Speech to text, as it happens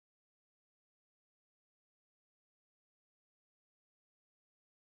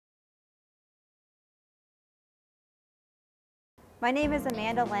My name is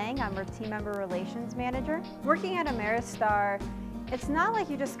Amanda Lang. I'm our Team Member Relations Manager. Working at Ameristar, it's not like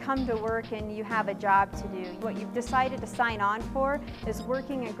you just come to work and you have a job to do. What you've decided to sign on for is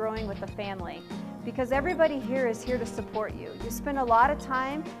working and growing with the family, because everybody here is here to support you. You spend a lot of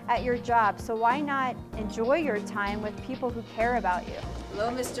time at your job, so why not enjoy your time with people who care about you?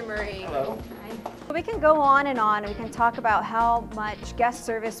 Hello, Mr. Murray. Hello. Hi. We can go on and we can talk about how much guest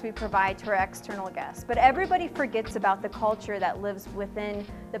service we provide to our external guests, but everybody forgets about the culture that lives within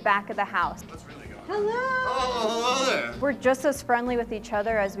the back of the house. Let's really go. Hello. Oh, hello there. We're just as friendly with each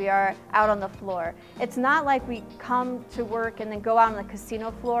other as we are out on the floor. It's not like we come to work and then go out on the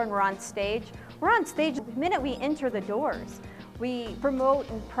casino floor and we're on stage. We're on stage the minute we enter the doors. We promote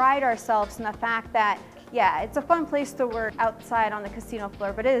and pride ourselves in the fact that, yeah, it's a fun place to work outside on the casino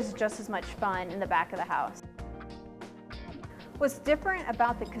floor, but it is just as much fun in the back of the house. What's different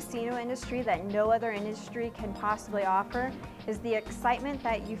about the casino industry that no other industry can possibly offer is the excitement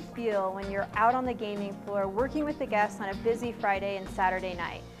that you feel when you're out on the gaming floor working with the guests on a busy Friday and Saturday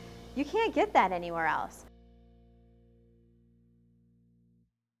night. You can't get that anywhere else.